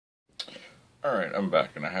Alright, I'm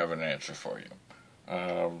back and I have an answer for you.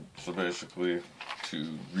 So basically,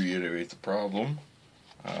 to reiterate the problem,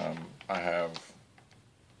 I have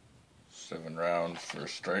 7 rounds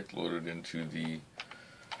first strike loaded into the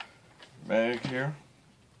mag here.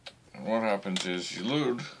 And what happens is you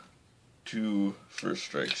load 2 first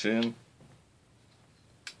strikes in.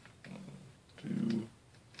 1, 2.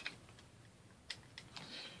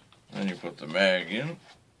 Then you put the mag in.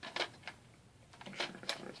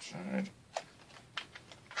 Side.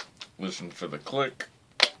 Listen for the click,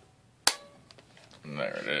 and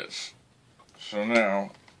there it is. So now,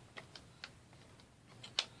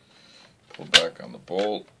 pull back on the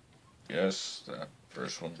bolt. Yes, that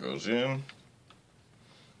first one goes in.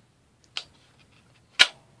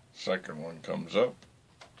 Second one comes up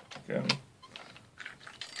again,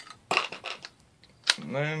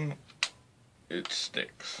 and then it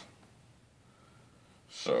sticks.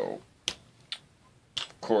 So,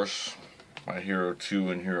 of course, my Hero 2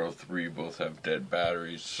 and Hero 3 both have dead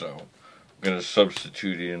batteries, so I'm going to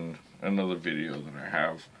substitute in another video that I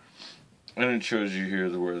have. And it shows you here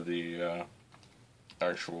where the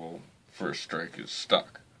actual first strike is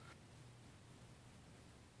stuck.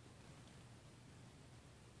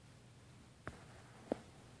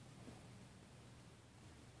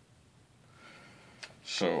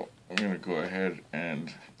 So I'm going to go ahead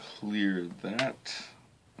and clear that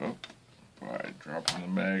up by dropping the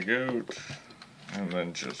mag out, and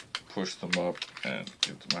then just push them up and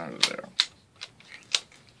get them out of there.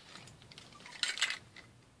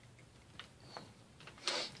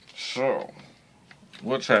 So,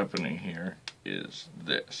 what's happening here is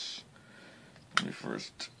this. Let me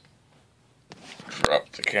first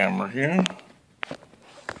drop the camera here.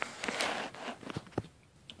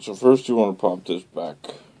 So first you want to pop this back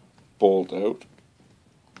bolt out.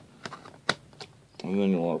 And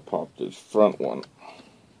then you want to pop this front one.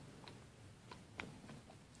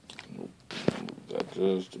 Move that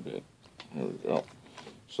just a bit. There we go.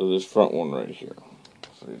 So this front one right here.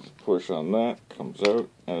 So you just push on that, comes out,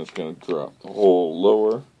 and it's going to drop the whole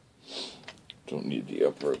lower. Don't need the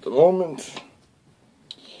upper at the moment.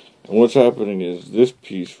 And what's happening is this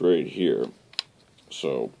piece right here.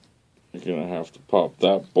 So you're going to have to pop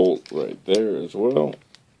that bolt right there as well.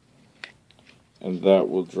 And that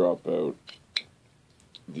will drop out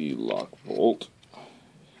the lock bolt.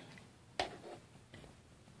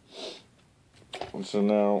 And so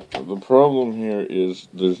now the problem here is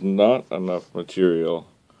there's not enough material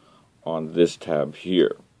on this tab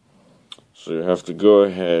here. So you have to go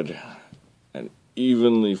ahead and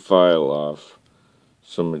evenly file off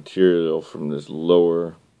some material from this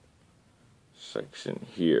lower section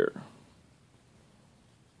here.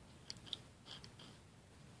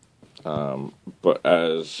 But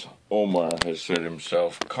as Omar has said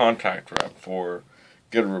himself, contact RAP4,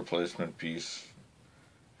 get a replacement piece,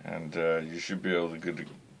 and you should be able to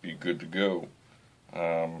be good to go.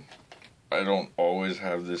 I don't always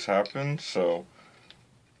have this happen, so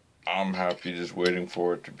I'm happy just waiting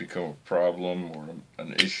for it to become a problem or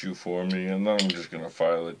an issue for me, and then I'm just going to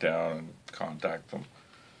file it down and contact them.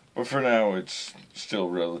 But for now, it's still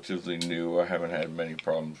relatively new. I haven't had many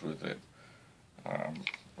problems with it.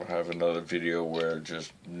 I'll have another video where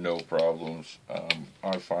just no problems.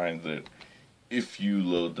 I find that if you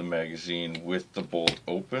load the magazine with the bolt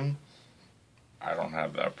open, I don't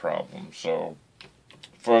have that problem. So,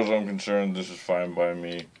 as far as I'm concerned, this is fine by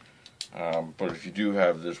me. But if you do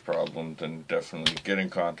have this problem, then definitely get in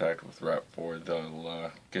contact with RAP4.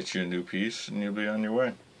 They'll get you a new piece and you'll be on your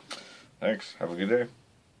way. Thanks. Have a good day.